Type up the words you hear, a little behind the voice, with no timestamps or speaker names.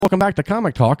Welcome back to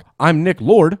Comic Talk. I'm Nick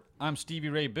Lord. I'm Stevie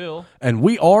Ray Bill. And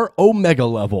we are Omega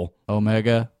Level.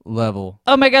 Omega Level.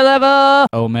 Omega Level.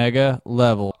 Omega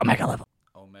Level. Omega Level.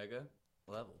 Omega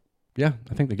Level. Yeah,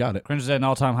 I think they got it. Cringe is at an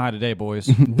all-time high today, boys.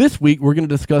 This week, we're going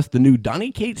to discuss the new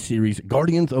Donny Cates series,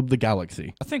 Guardians of the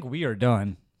Galaxy. I think we are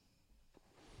done.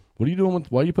 What are you doing with,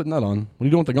 why are you putting that on? What are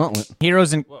you doing with the gauntlet?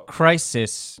 Heroes in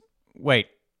Crisis. Wait,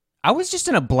 I was just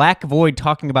in a black void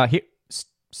talking about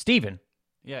Steven.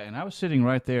 Yeah, and I was sitting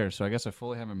right there, so I guess I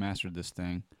fully haven't mastered this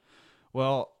thing.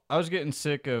 Well, I was getting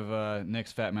sick of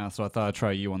Nick's fat mouth, so I thought I'd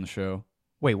try you on the show.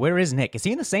 Wait, where is Nick? Is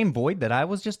he in the same void that I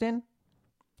was just in?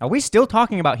 Are we still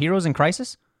talking about Heroes in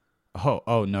Crisis?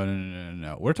 Oh,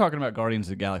 no. We're talking about Guardians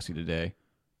of the Galaxy today.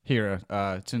 Here,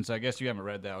 since I guess you haven't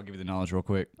read that, I'll give you the knowledge real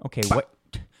quick. Okay, what?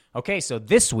 Okay, so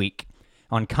this week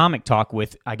on Comic Talk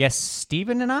with, I guess,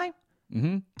 Steven and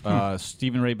I?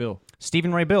 Stephen Ray Bill.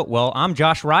 Stephen Ray Bill. Well, I'm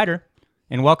Josh Ryder,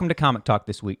 and welcome to Comic Talk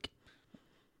this week.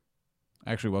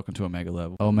 Actually, welcome to Omega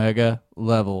Level. Omega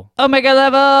Level. Omega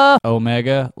Level.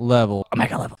 Omega Level.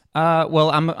 Omega Level. Well,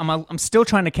 I'm still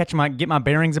trying to get my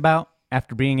bearings about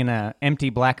after being in an empty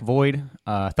black void.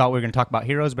 Thought we were going to talk about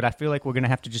heroes, but I feel like we're going to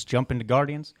have to just jump into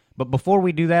Guardians. But before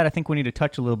we do that, I think we need to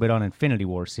touch a little bit on Infinity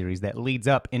War series that leads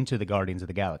up into the Guardians of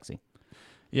the Galaxy.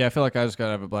 Yeah, I feel like I just got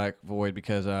to have a black void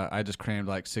because I just crammed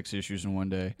like 6 issues in one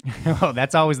day. Oh,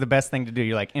 that's always the best thing to do.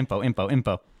 You're like, info.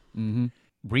 Mm-hmm.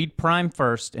 Read Prime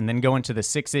first and then go into the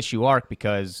 6-issue arc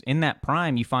because in that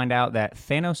Prime you find out that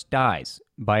Thanos dies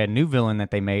by a new villain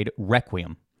that they made,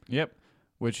 Requiem. Yep,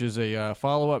 which is a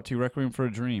follow-up to Requiem for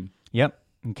a Dream. Yep.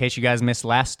 In case you guys missed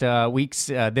last week's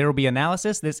There Will Be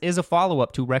Analysis, this is a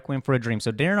follow-up to Requiem for a Dream.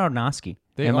 So Darren Aronofsky.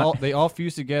 They all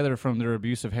fused together from their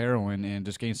abuse of heroin and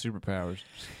just gained superpowers.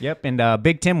 Yep, and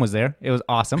Big Tim was there. It was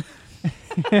awesome.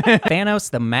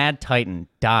 Thanos, the Mad Titan,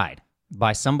 died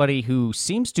by somebody who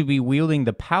seems to be wielding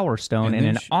the Power Stone in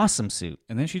an awesome suit.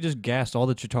 And then she just gassed all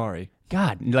the Chitauri.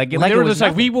 God, like they it were was just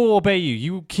like, we will obey you.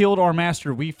 You killed our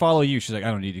master. We follow you. She's like,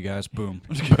 I don't need you guys. Boom.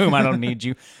 Boom, I don't need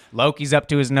you. Loki's up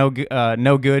to his no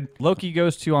good. Loki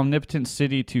goes to Omnipotent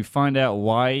City to find out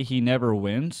why he never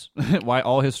wins, why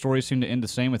all his stories seem to end the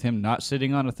same with him not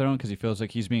sitting on a throne because he feels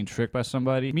like he's being tricked by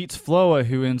somebody. Meets Floa,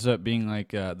 who ends up being like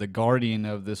the guardian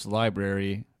of this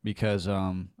library because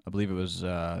I believe it was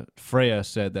Freya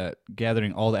said that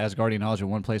gathering all the Asgardian knowledge in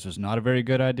one place was not a very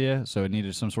good idea, so it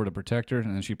needed some sort of protector,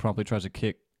 and then she promptly tries to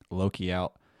kick Loki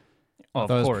out. Oh, I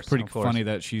thought of course. It was pretty funny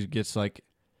that she gets like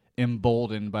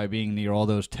emboldened by being near all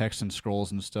those texts and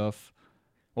scrolls and stuff.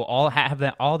 Well,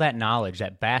 all that knowledge,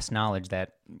 that vast knowledge,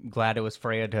 that glad it was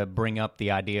Freya to bring up the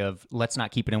idea of let's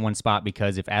not keep it in one spot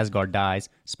because if Asgard dies,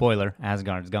 spoiler,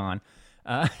 Asgard's gone,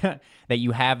 that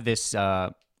you have this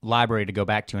library to go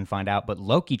back to and find out. But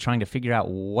Loki trying to figure out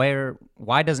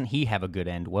why doesn't he have a good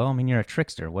end? Well, I mean, you're a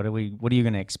trickster. What are you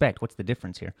going to expect? What's the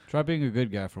difference here? Try being a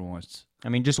good guy for once. I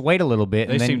mean, just wait a little bit.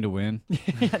 They seem to win.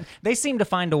 They seem to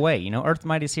find a way. You know, Earth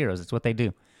Mightiest Heroes. That's what they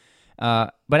do.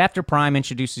 But after Prime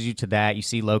introduces you to that, you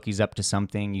see Loki's up to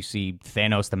something. You see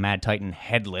Thanos, the Mad Titan,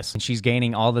 headless. And she's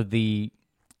gaining all of the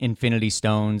Infinity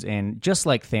Stones. And just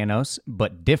like Thanos,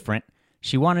 but different,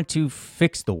 she wanted to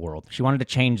fix the world. She wanted to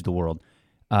change the world.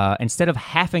 Instead of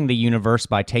halving the universe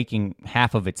by taking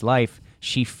half of its life,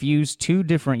 she fused 2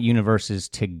 different universes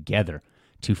together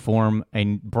to form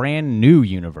a brand new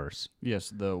universe. Yes,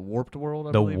 the Warped World,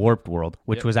 I the believe. Warped World,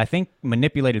 which was, I think,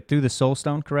 manipulated through the Soul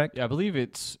Stone, correct? Yeah, I believe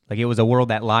it's... Like it was a world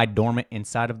that lied dormant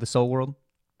inside of the Soul World?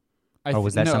 Or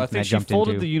was that something I think that she jumped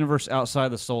folded into? the universe outside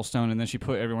the Soul Stone, and then she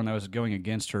put everyone that was going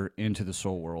against her into the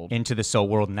Soul World. Into the Soul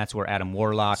World, and that's where Adam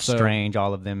Warlock, So, Strange,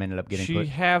 all of them ended up getting She put.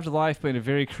 halved life, but in a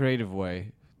very creative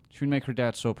way. She would make her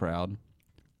dad so proud.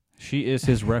 She is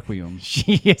his Requiem.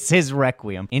 She is his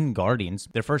Requiem. In Guardians,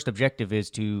 their first objective is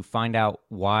to find out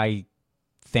why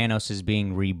Thanos is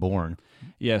being reborn.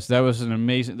 Yes, that was an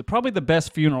amazing... Probably the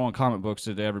best funeral in comic books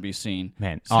to ever be seen.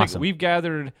 Man, It's like awesome. we've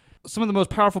gathered some of the most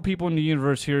powerful people in the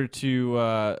universe here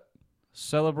to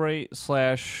celebrate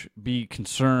 / be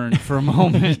concerned for a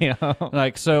moment. Yeah.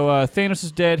 Like, so Thanos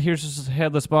is dead. Here's his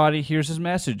headless body. Here's his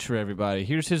message for everybody.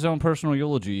 Here's his own personal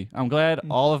eulogy. I'm glad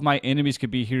all of my enemies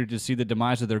could be here to see the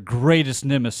demise of their greatest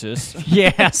nemesis.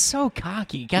 Yeah, so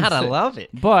cocky. God, I love it.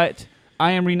 But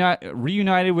I am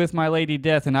reunited with my Lady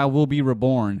Death, and I will be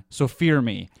reborn. So fear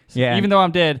me. Yeah. Even though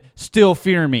I'm dead, still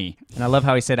fear me. And I love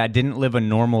how he said, I didn't live a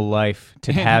normal life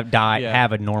to have Yeah.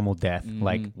 have a normal death.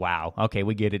 Like, wow. Okay,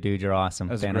 we get it, dude. You're awesome.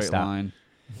 That's a Thanos, great stop. line.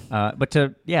 But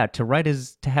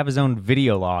to have his own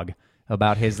video log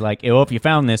about his, like, oh, if you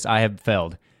found this, I have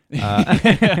failed.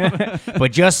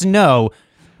 But just know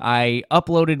I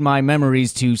uploaded my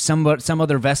memories to some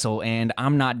other vessel, and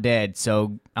I'm not dead.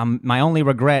 So my only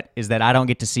regret is that I don't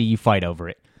get to see you fight over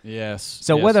it. Yes.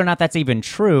 So yes. whether or not that's even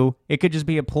true, it could just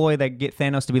be a ploy that get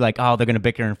Thanos to be like, oh, they're going to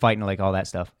bicker and fight and like all that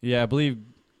stuff. Yeah, I believe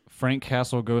Frank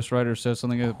Castle, Ghost Rider, said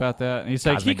something about that. And he's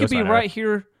like, Cosmic he could Ghost be Rider. right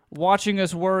here watching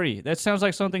us worry. That sounds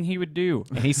like something he would do.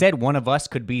 And he said one of us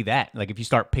could be that. Like if you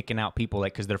start picking out people,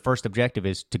 like because their first objective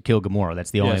is to kill Gamora.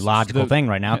 That's the only Yes, logical thing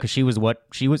right now because she was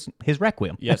his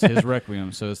Requiem. Yes, his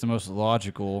Requiem. So it's the most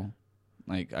logical,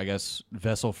 like, I guess,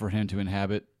 vessel for him to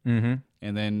inhabit. Mm-hmm.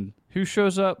 And then who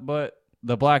shows up but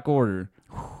the Black Order?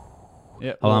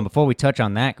 Yeah, Hold on, before we touch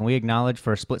on that, can we acknowledge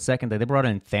for a split second that they brought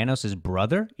in Thanos'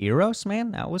 brother, Eros?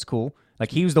 Man, that was cool. Like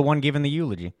he was the one giving the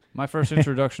eulogy. my first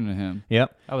introduction to him.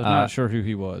 Yep. I was not sure who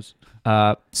he was.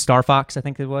 Star Fox, I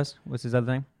think it was. What's his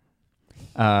other name?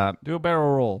 Do a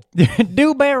barrel roll.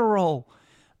 Do barrel roll.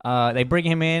 They bring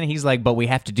him in. He's like, but we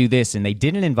have to do this. And they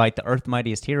didn't invite the Earth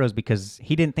Mightiest Heroes because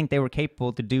he didn't think they were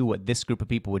capable to do what this group of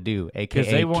people would do, a.k.a. Because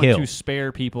they want kill. to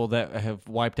spare people that have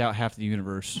wiped out half the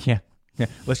universe. Yeah.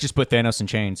 Let's just put Thanos in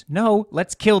chains. No,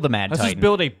 let's kill the Mad Let's Titan. just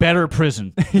build a better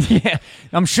prison. Yeah,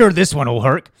 I'm sure this one will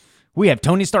work. We have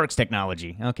Tony Stark's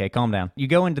technology. Okay, calm down. You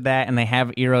go into that, and they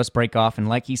have Eros break off, and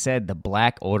like he said, the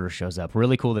Black Order shows up.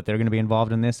 Really cool that they're going to be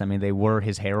involved in this. I mean, they were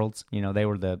his heralds. You know, they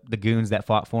were the goons that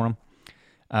fought for him.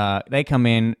 They come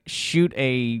in, shoot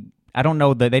a... I don't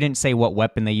know, they didn't say what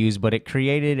weapon they used, but it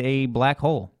created a black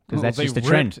hole, because that's just the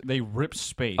trend. They ripped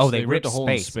space. Oh, they ripped ripped a hole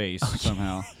in space. space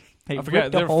somehow. They I forgot.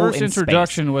 ripped a Their hole first in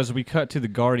introduction was we cut to the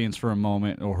Guardians for a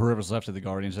moment, or whoever's left of the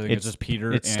Guardians. I think it's just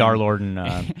Peter. It's and, Star-Lord and...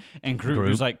 and Groot, Groot.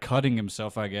 who's like cutting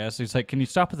himself, I guess. He's like, can you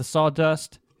stop with the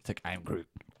sawdust? It's like, I am Groot.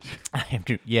 I am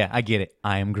Groot. Yeah, I get it.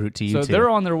 I am Groot to you, So too. they're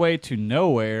on their way to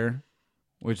nowhere,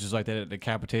 which is like that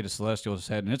decapitated Celestial's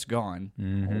head, and it's gone.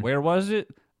 Mm-hmm. Where was it?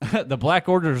 The Black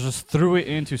Order just threw it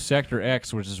into Sector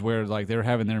X, which is where like they're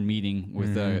having their meeting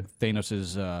with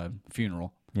Thanos'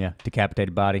 funeral. Yeah,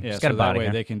 decapitated body. Yeah, He's got so a body that way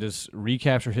here. they can just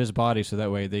recapture his body, so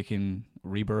that way they can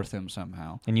rebirth him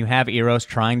somehow. And you have Eros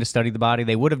trying to study the body.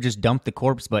 They would have just dumped the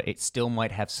corpse, but it still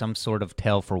might have some sort of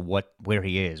tell for where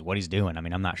he is, what he's doing. I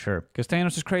mean, I'm not sure. Because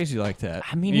Thanos is crazy like that.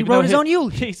 I mean, he Even wrote though his own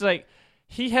eulogy. He's like,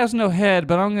 he has no head,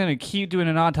 but I'm going to keep doing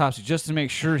an autopsy just to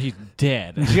make sure he's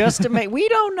dead. Just to make... We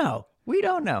don't know. We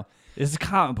don't know. It's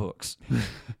comic books.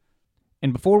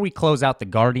 And before we close out the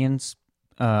Guardians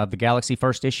of the Galaxy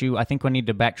first issue, I think we need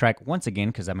to backtrack once again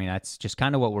because, I mean, that's just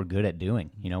kind of what we're good at doing.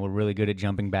 You know, we're really good at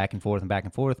jumping back and forth and back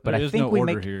and forth. But There I is think no we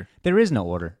order make... here. There is no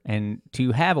order. And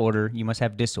to have order, you must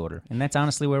have disorder. And that's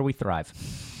honestly where we thrive.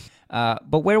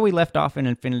 But where we left off in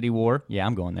Infinity War... Yeah,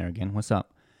 I'm going there again. What's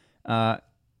up?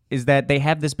 Is that they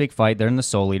have this big fight. They're in the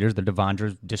Soul Eaters. The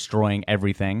Devondras destroying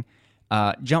everything.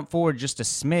 Jump forward just a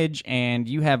smidge, and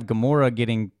you have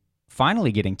Gamora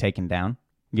finally getting taken down,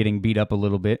 getting beat up a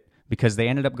little bit, because they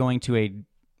ended up going to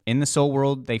in the Soul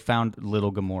World, they found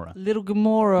Little Gamora. Little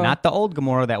Gamora. Not the old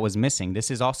Gamora that was missing.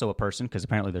 This is also a person, because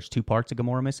apparently there's two parts of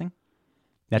Gamora missing.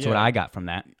 That's what Yeah. I got from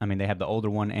that. I mean, they have the older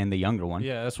one and the younger one.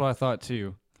 Yeah, that's what I thought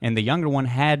too. And the younger one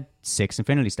had 6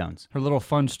 Infinity Stones. Her little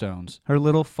fun stones. Her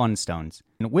little fun stones.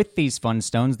 And with these fun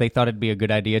stones, they thought it'd be a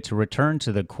good idea to return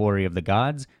to the Quarry of the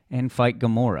Gods and fight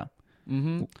Gamora.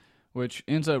 Mm-hmm. Which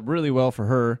ends up really well for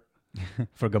her.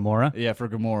 For Gamora? Yeah, for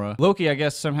Gamora. Loki, I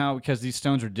guess somehow, because these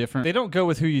stones are different, they don't go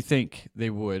with who you think they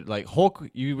would. Like Hulk,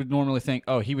 you would normally think,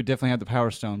 oh, he would definitely have the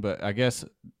Power Stone, but I guess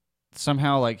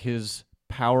somehow like his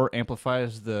power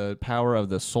amplifies the power of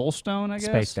the Soul Stone, I guess?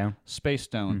 Space Stone. Space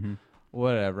Stone. Mm-hmm.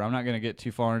 Whatever. I'm not going to get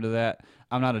too far into that.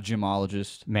 I'm not a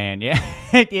gemologist. Man, yeah.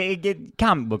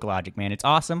 Comic book logic, man. It's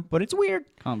awesome, but it's weird.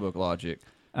 Comic book logic.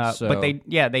 But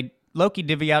Loki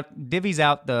divvies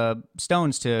out the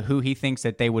stones to who he thinks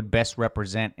that they would best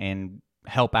represent and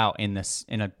help out in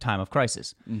a time of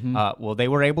crisis. Mm-hmm. Well, they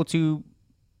were able to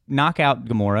knock out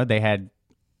Gamora. They had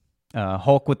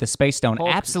Hulk with the Space Stone. Hulk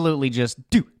absolutely just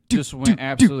went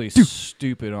absolutely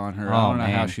stupid on her. I don't know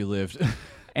how man. she lived.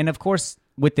 And of course,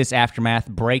 with this aftermath,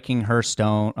 breaking her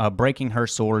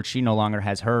sword, she no longer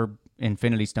has her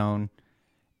Infinity Stone,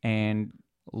 and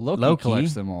Loki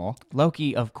collects them all.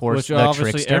 Loki, of course, Which the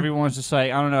obviously trickster. everyone's just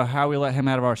like, I don't know how we let him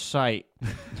out of our sight.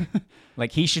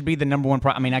 Like, he should be the number one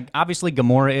I mean, obviously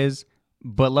Gamora is,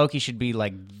 but Loki should be,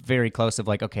 like, very close of,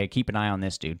 like, okay, keep an eye on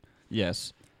this dude.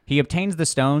 Yes. He obtains the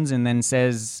stones and then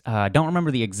says, don't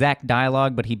remember the exact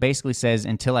dialogue, but he basically says,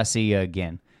 until I see you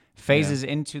again. Phases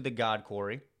into the God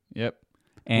Quarry Yep.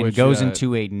 and Which, goes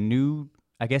into a new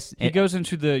I guess He goes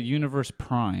into the Universe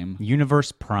Prime.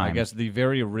 Universe Prime. I guess the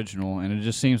very original, and it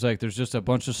just seems like there's just a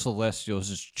bunch of Celestials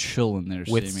just chilling there,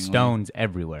 with seemingly. stones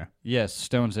everywhere Yes,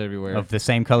 stones everywhere. of the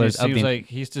same colors. It seems like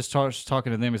he's just starts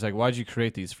talking to them. He's like, "Why'd you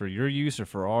create these? For your use or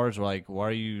for ours? Or like, why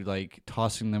are you like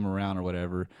tossing them around or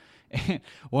whatever?" And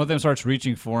one of them starts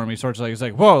reaching for him. He's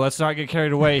like, "Whoa, let's not get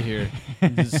carried away here." He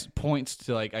just points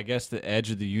to like, I guess, the edge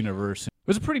of the universe. It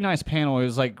was a pretty nice panel. It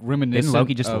was like reminiscent. Didn't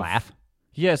Loki just of, laugh?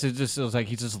 Yes, it was like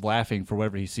he's just laughing for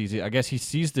whatever he sees. I guess he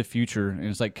sees the future, and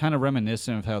it's like kind of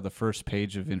reminiscent of how the first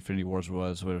page of Infinity Wars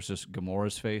was, where it's just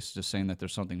Gamora's face, just saying that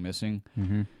there's something missing.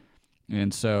 Mm-hmm.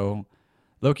 And so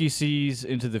Loki sees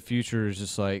into the future, is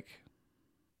just like,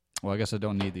 well, I guess I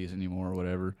don't need these anymore or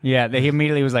whatever. Yeah, he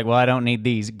immediately was like, well, I don't need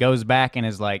these. Goes back and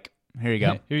is like, here you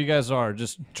go. Here you guys are.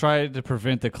 Just try to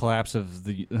prevent the collapse of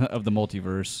the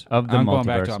multiverse. Of the I'm going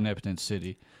back multiverse. to Omnipotent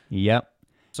City. Yep.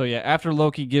 So yeah, after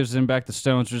Loki gives them back the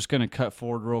stones, we're just going to cut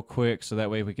forward real quick so that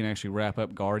way we can actually wrap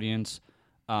up Guardians.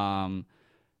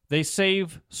 They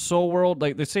save Soul World,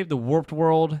 like they save the warped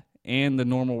world and the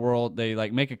normal world. They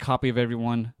like make a copy of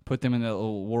everyone, put them in the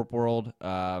little warp world.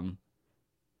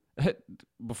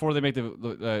 Before they make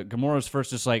the Gamora's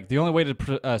first, just like the only way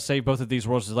to save both of these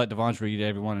worlds is let Devondre eat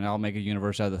everyone, and I'll make a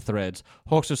universe out of the threads.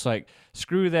 Hulk's just like,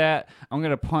 screw that. I'm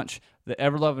gonna punch the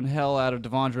ever-loving hell out of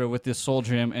Devondre with this soul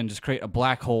gem and just create a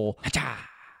black hole.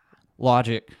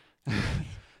 Logic.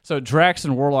 So Drax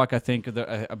and Warlock, I think,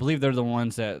 I believe they're the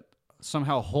ones that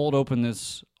somehow hold open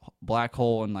this black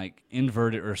hole and like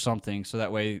invert it or something, so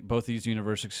that way both these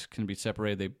universes can be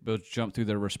separated. They both jump through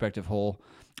their respective hole.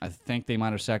 I think they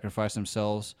might have sacrificed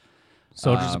themselves.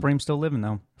 Soldier Supreme's still living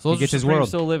though. Soldier he gets his Supreme's world,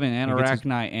 still living, and He gets his-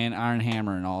 Arachnite and Iron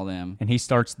Hammer and all them. and he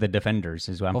starts the Defenders.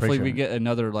 Is what I'm Hopefully pretty we sure. get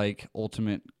another like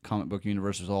ultimate comic book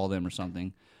universe with all of them or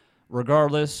something.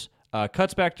 Regardless,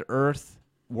 cuts back to Earth.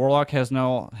 Warlock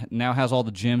now has all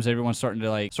the gems. Everyone's starting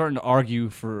to argue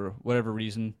for whatever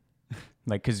reason.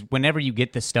 Like, because whenever you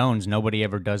get the stones, nobody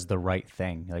ever does the right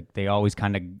thing. Like, they always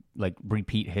kind of like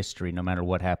repeat history no matter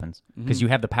what happens. Because you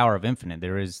have the power of infinite.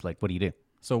 There is like, what do you do?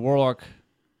 So Warlock,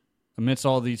 amidst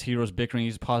all these heroes bickering,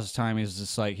 he's pauses time. He's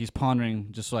just like he's pondering,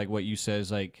 just like what you said.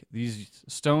 Is like these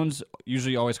stones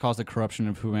usually always cause the corruption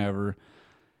of whomever,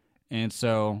 and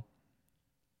so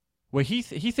what he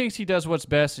thinks he does what's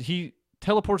best. He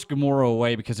teleports Gamora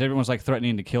away because everyone's like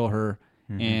threatening to kill her.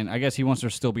 And I guess he wants her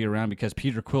to still be around because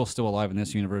Peter Quill's still alive in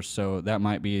this universe, so that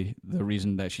might be the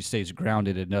reason that she stays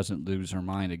grounded and doesn't lose her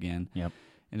mind again. Yep.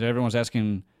 And everyone's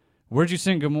asking, where'd you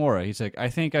send Gamora? He's like, I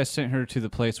think I sent her to the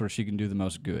place where she can do the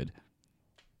most good.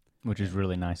 Which is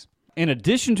really nice. In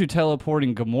addition to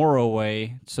teleporting Gamora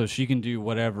away so she can do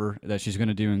whatever that she's going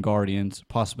to do in Guardians,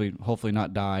 possibly, hopefully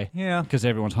not die. Yeah. Because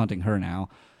everyone's hunting her now.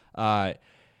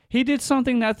 He did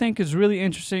something that I think is really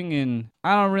interesting, and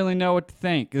I don't really know what to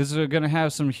think. This is going to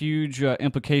have some huge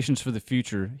implications for the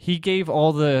future. He gave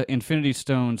all the Infinity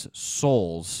Stones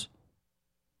souls.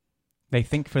 They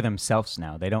think for themselves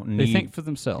now. They don't need... They think for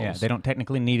themselves. Yeah, they don't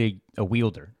technically need a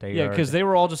wielder. Yeah, because they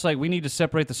were all just like, we need to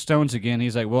separate the stones again.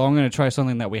 He's like, well, I'm going to try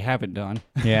something that we haven't done.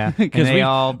 Yeah, and Because they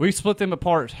we split them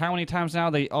apart how many times now?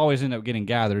 They always end up getting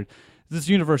gathered. This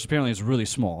universe apparently is really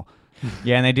small.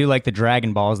 Yeah, and they do like the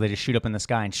Dragon Balls. They just shoot up in the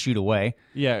sky and shoot away.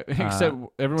 Yeah, except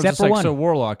everyone's except just for like, one. so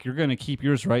Warlock, you're going to keep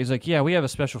yours, right? He's like, yeah, we have a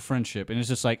special friendship. And it's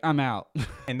just like, I'm out.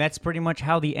 And that's pretty much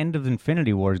how the end of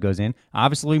Infinity Wars goes in.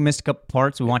 Obviously, we missed a couple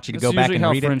parts. We want you to That's go back usually and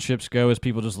how read it. friendships go, is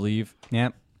people just leave.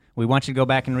 Yep. We want you to go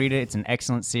back and read it. It's an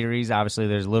excellent series. Obviously,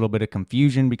 there's a little bit of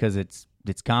confusion because it's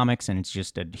comics and it's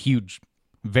just a huge,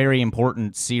 very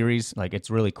important series. Like,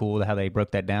 it's really cool how they broke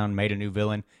that down, made a new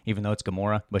villain, even though it's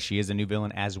Gamora, but she is a new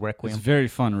villain as It's Requiem. a very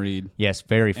fun read. Yes,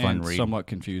 very fun and read. somewhat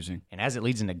confusing. And as it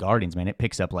leads into Guardians, man, it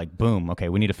picks up like, boom, okay,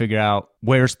 we need to figure out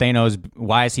where's Thanos,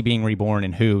 why is he being reborn,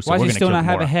 and who. So Why we're does he gonna still kill not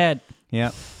have Gamora. a head?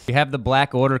 Yeah. You have the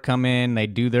Black Order come in, they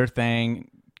do their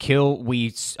thing, kill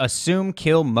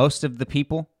most of the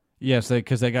people. Yes,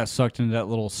 because they got sucked into that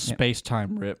little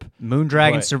space-time rip.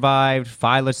 Moondragon But- survived,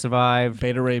 Phyla survived,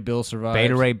 Beta Ray Bill survived.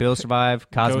 Beta Ray Bill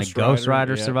survived, Cosmic Ghost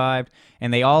Rider yeah. survived,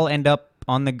 and they all end up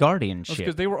on the Guardian That's ship.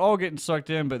 because they were all getting sucked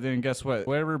in, but then guess what?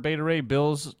 Whatever Beta Ray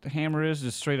Bill's hammer is,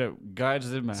 just straight up guides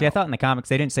them out. See, I thought in the comics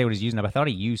they didn't say what he's using, but I thought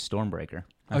he used Stormbreaker.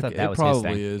 I thought that was it probably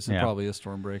his thing. is. It Yeah. probably is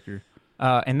Stormbreaker.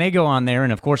 And they go on there,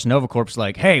 and of course, Novacorp's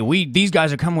like, "Hey, these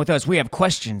guys are coming with us. We have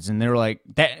questions." And they're like,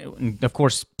 "That." And of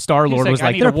course, Star Lord was I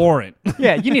like, need a warrant.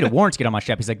 "Yeah, you need a warrant to get on my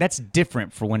ship." He's like, "That's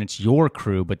different for when it's your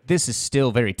crew, but this is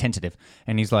still very tentative."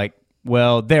 And he's like,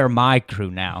 "Well, they're my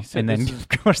crew now." And then, of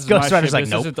course, This is my Ghost Rider's ship. like,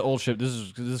 "This "Nope." isn't the old ship. This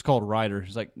is called Ryder."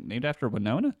 He's like, named after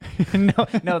Winona?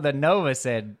 No, the Nova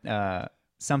said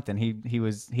something.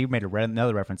 He made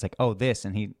another reference like, oh, this,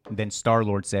 and then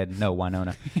Star-Lord said, no,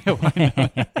 Winona. Yeah, why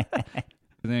not?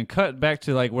 And then cut back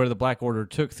to like where the Black Order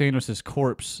took Thanos'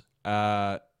 corpse.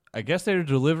 I guess they're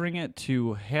delivering it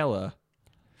to Hela.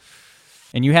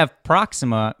 And you have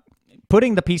Proxima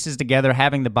putting the pieces together,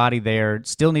 having the body there,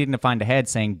 still needing to find a head,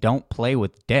 saying, don't play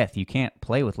with death. You can't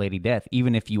play with Lady Death,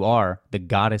 even if you are the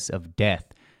goddess of death.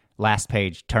 Last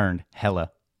page turned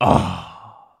Hela. Oh.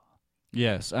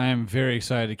 Yes, I am very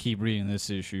excited to keep reading this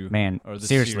issue. Man, or this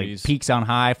seriously, series. peaks on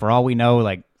high. For all we know,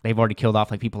 like they've already killed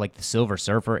off like people like the Silver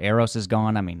Surfer. Eros is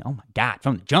gone. I mean, oh my God,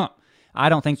 from the jump. I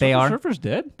don't think they are. Surfer's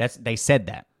dead? They said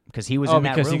that because he was Oh, in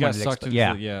that because room. he got when it sucked into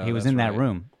yeah, he was that's in that right.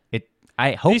 room.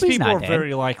 I hope These he's people not are dead.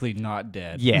 very likely not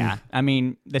dead. Yeah, I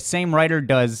mean, the same writer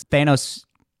does Thanos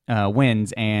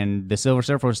wins, and the Silver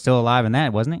Surfer was still alive in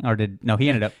that, wasn't he? Or he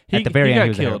ended up at the very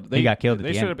end. He got killed at They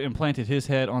the should end. have implanted his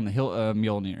head on the hill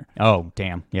Mjolnir. Oh,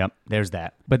 damn. Yep, there's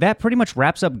that. But that pretty much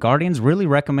wraps up Guardians. Really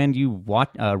recommend you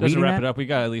watch Doesn't reading wrap that. it up. We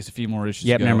got at least a few more issues.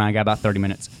 Yep, to go. never mind. I got about 30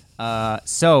 minutes.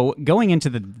 So going into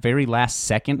the very last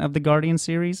second of the Guardian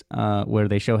series, where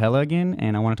they show Hela again,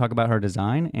 and I want to talk about her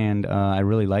design, and I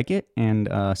really like it. And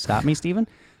stop me, Steven.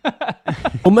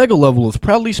 Omega Level is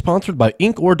proudly sponsored by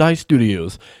Ink or Dye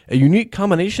Studios, a unique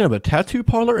combination of a tattoo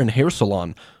parlor and hair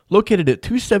salon. Located at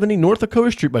 270 North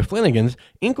Dakota Street by Flanagan's,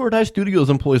 Ink or Dye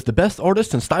Studios employs the best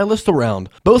artists and stylists around.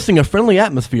 Boasting a friendly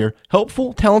atmosphere,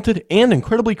 helpful, talented, and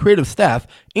incredibly creative staff,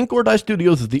 Ink or Dye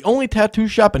Studios is the only tattoo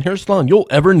shop and hair salon you'll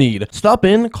ever need. Stop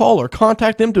in, call, or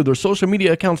contact them through their social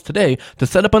media accounts today to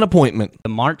set up an appointment. The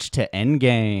March to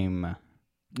Endgame.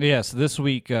 Yes, this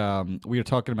week we are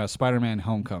talking about Spider-Man: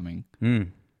 Homecoming.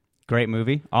 Great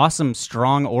movie. Awesome,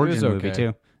 strong origin movie, okay.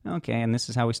 too. Okay, and this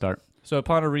is how we start. So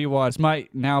upon a rewatch, this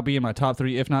might now be in my top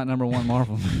 3, if not number 1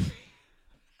 Marvel movie.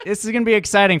 This is going to be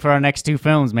exciting for our next two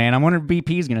films, man. I wonder if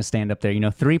BP is going to stand up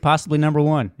there. 3, possibly number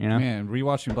 1, Man,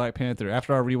 rewatching Black Panther,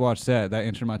 after I rewatched that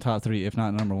entered my top 3, if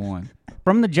not number 1.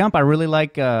 From the jump, I really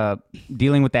like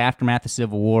dealing with the aftermath of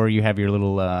Civil War. You have your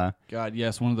little... God,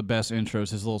 yes, one of the best intros,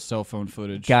 his little cell phone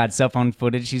footage. cell phone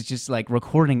footage. He's just like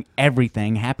recording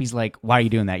everything. Happy's like, why are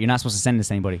you doing that? You're not supposed to send this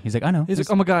to anybody. He's like, I know. He's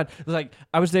like, oh my God, like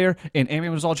I was there and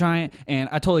Ant-Man was all giant and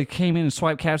I totally came in and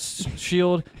swiped Cap's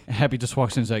shield. And Happy just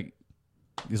walks in and is like,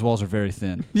 these walls are very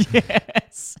thin.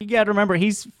 Yes. You got to remember,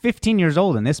 he's 15 years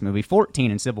old in this movie,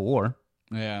 14 in Civil War.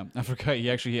 Yeah, I forgot. He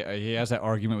has that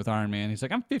argument with Iron Man. He's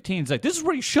like, I'm 15. He's like, this is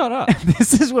where you shut up.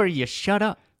 This is where you shut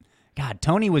up. God,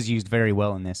 Tony was used very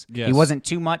well in this. Yes. He wasn't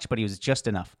too much, but he was just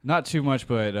enough. Not too much,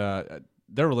 but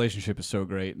their relationship is so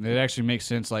great. And it actually makes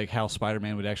sense, like how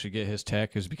Spider-Man would actually get his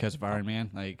tech is because of Iron Man.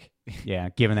 Like, Yeah,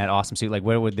 given that awesome suit. Like,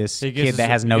 where would this he kid that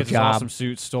has no gets his job... awesome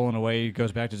suit stolen away. He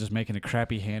goes back to just making a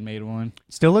crappy handmade one.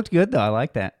 Still looked good, though. I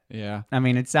like that. Yeah. I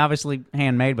mean, it's obviously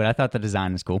handmade, but I thought the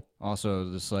design was cool.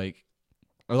 Also, just like,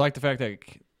 I like the fact that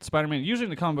Spider-Man, usually in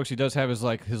the comic books, he does have his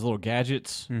little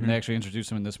gadgets. And they actually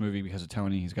introduce him in this movie because of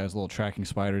Tony. He's got his little tracking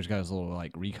spider. He's got his little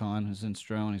like recon, his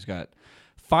drone. He's got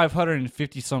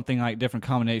 550 something like different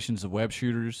combinations of web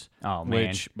shooters. Oh,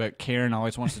 man. But Karen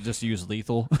always wants to just use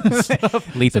lethal. Lethal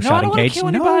So, no, I shot don't wanna engaged. kill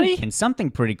anybody. And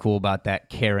something pretty cool about that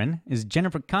Karen is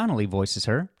Jennifer Connelly voices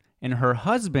her. And her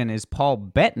husband is Paul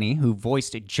Bettany, who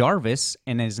voiced Jarvis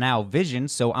and is now Vision.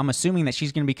 So I'm assuming that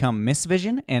she's going to become Miss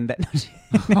Vision. And that.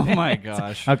 Oh my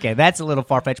gosh. Okay, that's a little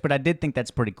far fetched, but I did think that's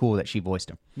pretty cool that she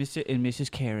voiced him. Mr. and Mrs.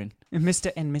 Karen.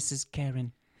 Mr. and Mrs.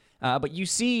 Karen. But you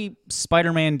see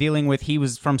Spider-Man dealing with, he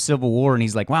was from Civil War, and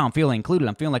he's like, wow, I'm feeling included.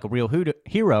 I'm feeling like a real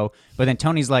hero. But then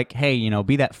Tony's like, hey,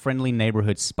 be that friendly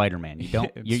neighborhood Spider-Man. You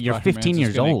don't, you're 15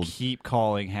 years old. Keep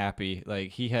calling Happy. Like,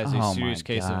 he has a Oh serious my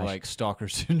case of, gosh. like, stalker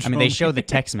syndrome. I mean, they show the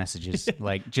text messages,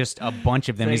 like just a bunch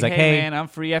of them. It's He's like, hey. man, I'm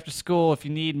free after school. If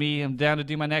you need me, I'm down to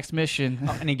do my next mission.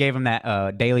 And he gave him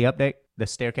that daily update, the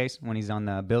staircase when he's on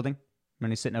the building. When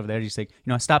he's sitting over there, he's like,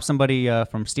 I stopped somebody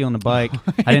from stealing the bike.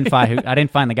 I didn't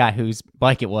find the guy whose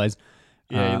bike it was.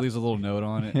 Yeah, he leaves a little note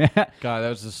on it. Yeah. God, that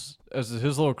was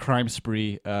his little crime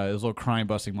spree. His little crime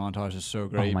busting montage is so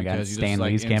great. Oh my God, because he Stan just,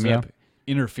 Lee's ends cameo. up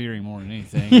interfering more than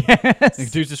anything. Yes.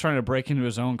 Like, dude's just trying to break into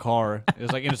his own car. It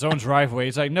was like in his own driveway.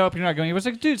 He's like, nope, you're not going. He was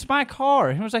like, dude, it's my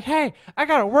car. He was like, hey, I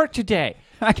got to work today.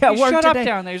 I got work Shut today. up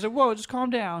down there. He's like, whoa, just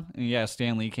calm down. And yeah,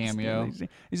 Stan Lee cameo.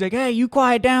 He's like, hey, you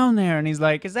quiet down there. And he's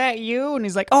like, is that you? And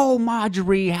he's like, oh,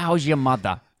 Marjorie, how's your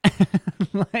mother?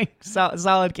 Like,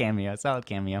 solid cameo.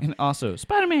 And also,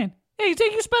 Spider-Man. Hey,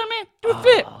 take you, Spider-Man. Do a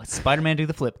flip. Oh, Spider-Man do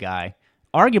the flip guy.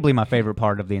 Arguably my favorite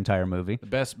part of the entire movie.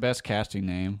 The best casting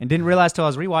name. And didn't realize till I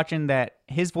was rewatching that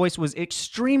his voice was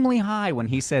extremely high when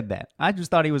he said that. I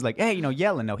just thought he was like, hey,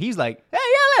 yelling. No, he's like, hey,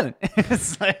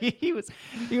 It's like he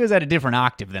was at a different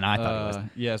octave than I thought he was.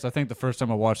 Yes, I think the first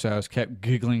time I watched that, I was kept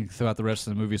giggling throughout the rest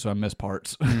of the movie, so I missed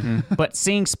parts. But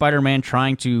seeing Spider-Man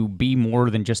trying to be more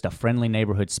than just a friendly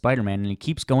neighborhood Spider-Man, and he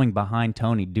keeps going behind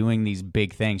Tony, doing these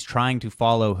big things, trying to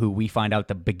follow who we find out at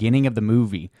the beginning of the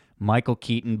movie, Michael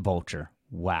Keaton Vulture.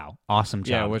 Wow, awesome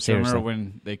job. Yeah, which seriously. I remember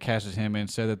when they casted him and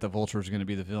said that the Vulture was going to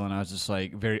be the villain, I was just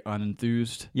like very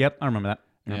unenthused. Yep, I remember that.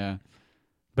 Yep. Yeah.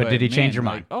 But did he change your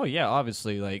like, mind? Oh yeah,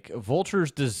 obviously. Like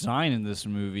Vulture's design in this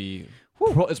movie,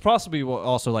 it's possibly what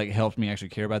also like helped me actually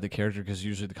care about the character because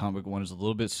usually the comic book one is a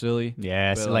little bit silly.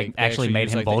 Yes, but, like they actually made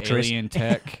use, him like, the vulturous. alien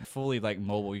tech, fully like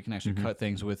mobile. You can actually cut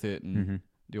things with it and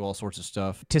do all sorts of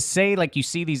stuff. To say like you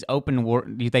see these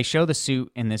they show the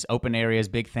suit in this open areas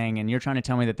big thing, and you're trying to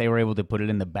tell me that they were able to put it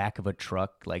in the back of a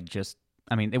truck, like just.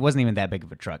 I mean, it wasn't even that big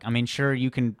of a truck. I mean, sure,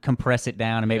 you can compress it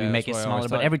down and maybe Yeah, make it that's why I smaller,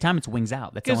 always but thought- every time it's wings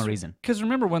out. That's the only reason. Because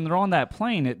remember when they're on that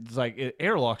plane, it's like it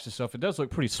airlocks and stuff. It does look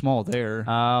pretty small there.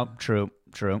 True.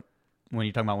 When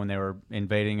you're talking about when they were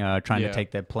invading, trying to Yeah.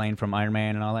 take the plane from Iron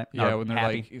Man and all that. Yeah, Or when they're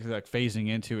Happy. like phasing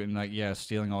into it and like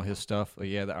stealing all his stuff. Like,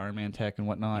 the Iron Man tech and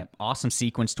whatnot. Awesome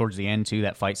sequence towards the end too.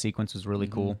 That fight sequence was really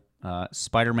cool.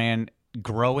 Spider-Man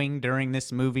growing during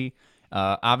this movie.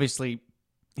 Obviously,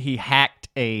 he hacked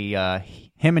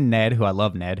him and Ned, who I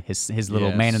love Ned, his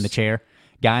little man in the Yes. chair.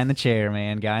 Guy in the chair,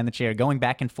 man. Guy in the chair. Going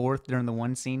back and forth during the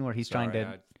one scene where he's trying Sorry, to...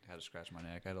 I had to scratch my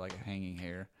neck. I had like a hanging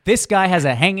hair. This guy has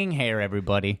a hanging hair,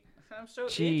 everybody. I'm so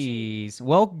Jeez.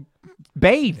 Well,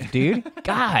 bathe, dude.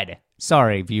 God.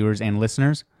 Sorry, viewers and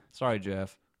listeners. Sorry,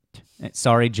 Jeff.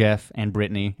 Sorry, Jeff and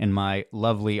Brittany and my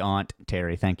lovely aunt,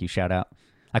 Terry. Thank you. Shout out.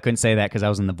 I couldn't say that because I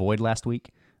was in the void last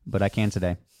week, but I can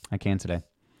today.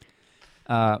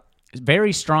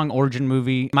 Very strong origin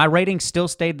movie. My rating still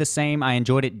stayed the same. I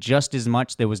enjoyed it just as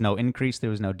much. There was no increase. There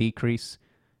was no decrease.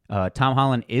 Tom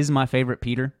Holland is my favorite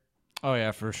Peter. Oh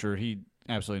yeah, for sure. He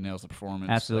absolutely nails the performance.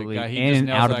 Absolutely. Like, he In just and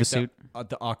nails, out of like, the suit.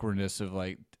 The awkwardness of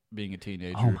like being a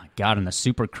teenager. Oh my God. And the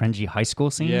super cringy high school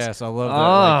scenes. Yes, I love that.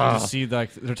 Like, you Oh. just see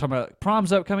like they're talking about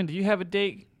prom's upcoming. Do you have a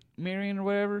date, Marion or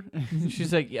whatever?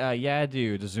 She's like, yeah, I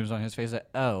do. Just zooms on his face. Like,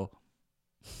 oh.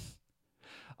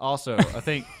 Also, I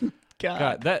think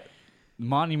God, that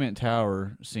Monument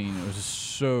Tower scene was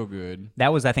so good.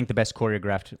 That was, I think, the best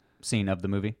choreographed scene of the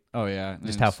movie. Oh yeah,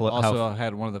 Just And how it's flo- also how- I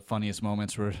had one of the funniest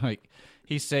moments where like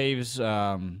he saves.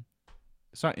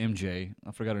 It's not MJ.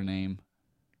 I forgot her name.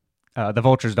 The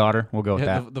Vulture's daughter. We'll go with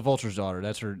Yeah, that. the Vulture's daughter.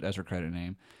 That's her credit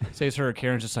name. Saves her.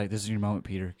 Karen's just like, "This is your moment,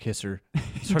 Peter. Kiss her."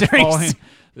 Starts During- falling.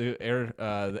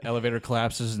 The elevator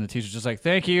collapses, and the teacher's just like,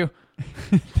 "Thank you."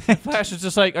 Flash is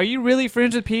just like, "Are you really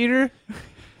friends with Peter?"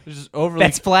 It's just overly.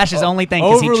 That's Flash's only thing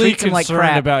because he overly treats him like concerned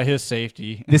crap. about his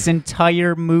safety. This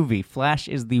entire movie, Flash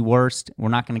is the worst. We're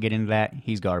not going to get into that.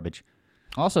 He's garbage.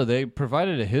 Also, they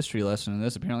provided a history lesson in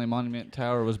this. Apparently, Monument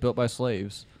Tower was built by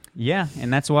slaves. Yeah,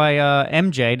 and that's why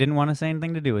MJ didn't want to say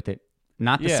anything to do with it.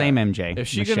 Not the Yeah. same MJ. Is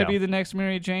she Michelle. going to be the next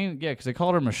Mary Jane? Yeah, because they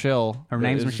called her Michelle. Her but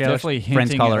name's it's Michelle. Definitely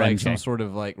Friends hinting call at, her like MJ. some sort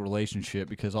of like relationship.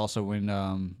 Because also when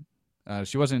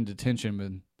she wasn't in detention,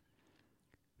 but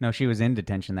No, she was in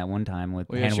detention that one time with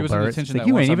well, yeah, Hannibal she was in Buress. detention Like, that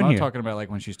you one ain't time. even I'm here. talking about like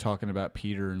when she's talking about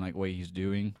Peter and like what he's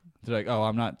doing. They're like, oh,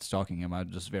 I'm not stalking him. I'm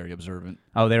just very observant.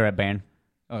 Oh, they're at band.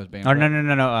 Oh, it's band. Oh,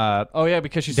 no. Oh yeah,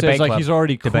 because she Debate says like club. he's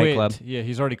already Debate quit. club. Yeah,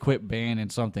 he's already quit band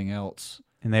and something else.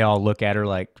 And they all look at her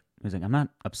like, he's like, I'm not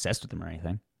obsessed with him or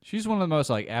anything. She's one of the most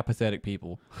like apathetic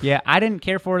people. Yeah, I didn't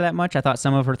care for her that much. I thought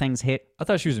some of her things hit, I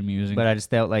thought she was amusing. but I just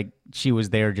felt like she was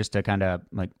there just to kind of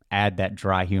like add that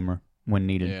dry humor when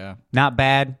needed. yeah. Not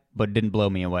bad, but it didn't blow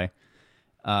me away.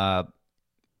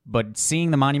 But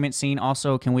seeing the monument scene,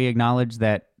 also, can we acknowledge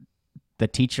that the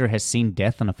teacher has seen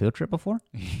death on a field trip before?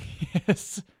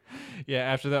 Yes. Yeah,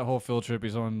 after that whole field trip,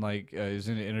 he's on like he's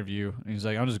in an interview, and he's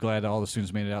like, "I'm just glad that all the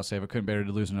students made it out safe. I couldn't bear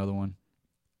to lose another one.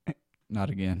 Not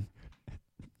again."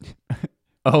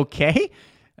 Okay.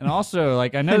 And also,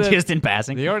 like, I know that Just in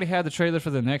passing. they already had the trailer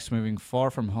for the next movie, Far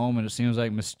From Home, and it seems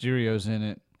like Mysterio's in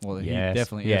it. Well, he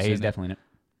definitely yeah, is. he's in definitely in it. it.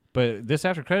 But this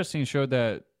after credit scene showed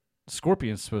that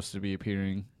Scorpion's supposed to be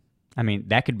appearing. I mean,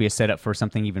 that could be a setup for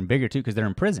something even bigger, too, because they're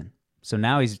in prison. So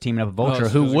now he's teaming up with Vulture, so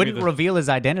who it's gonna wouldn't be the- reveal his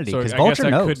identity, So I because guess Vulture that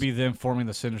knows. could be them forming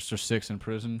the Sinister Six in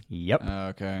prison. Yep.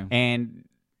 Okay. And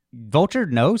Vulture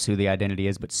knows who the identity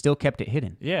is, but still kept it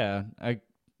hidden. Yeah.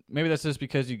 Maybe that's just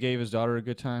because you gave his daughter a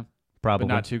good time, Probably.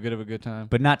 but not too good of a good time.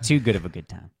 But not too good of a good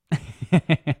time.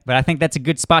 But I think that's a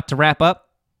good spot to wrap up.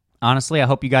 Honestly, I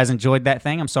hope you guys enjoyed that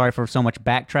thing. I'm sorry for so much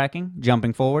backtracking,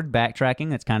 jumping forward, backtracking.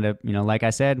 That's kind of, like I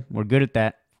said, we're good at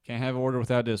that. Can't have order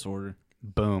without disorder.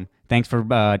 Boom. Thanks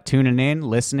for tuning in,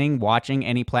 listening, watching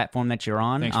any platform that you're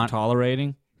on. Thanks for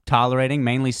tolerating. tolerating,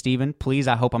 mainly Steven. Please,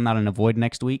 I hope I'm not in a void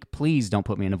next week. Please don't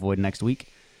put me in a void next week.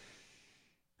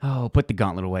 Oh, put the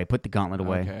gauntlet away. Put the gauntlet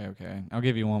away. Okay. I'll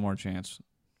give you one more chance.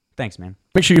 Thanks, man.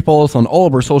 Make sure you follow us on all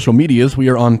of our social medias. We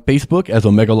are on Facebook as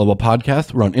Omega Level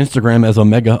Podcast. We're on Instagram as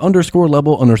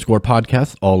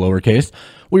Omega_level_podcast, all lowercase.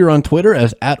 We are on Twitter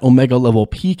as @Omega Level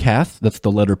PCast. That's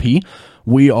the letter P.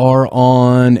 We are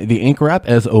on the Anchor app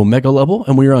as Omega Level,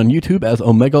 and we are on YouTube as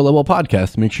Omega Level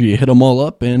Podcast. Make sure you hit them all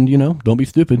up and, don't be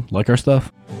stupid. Like our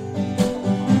stuff.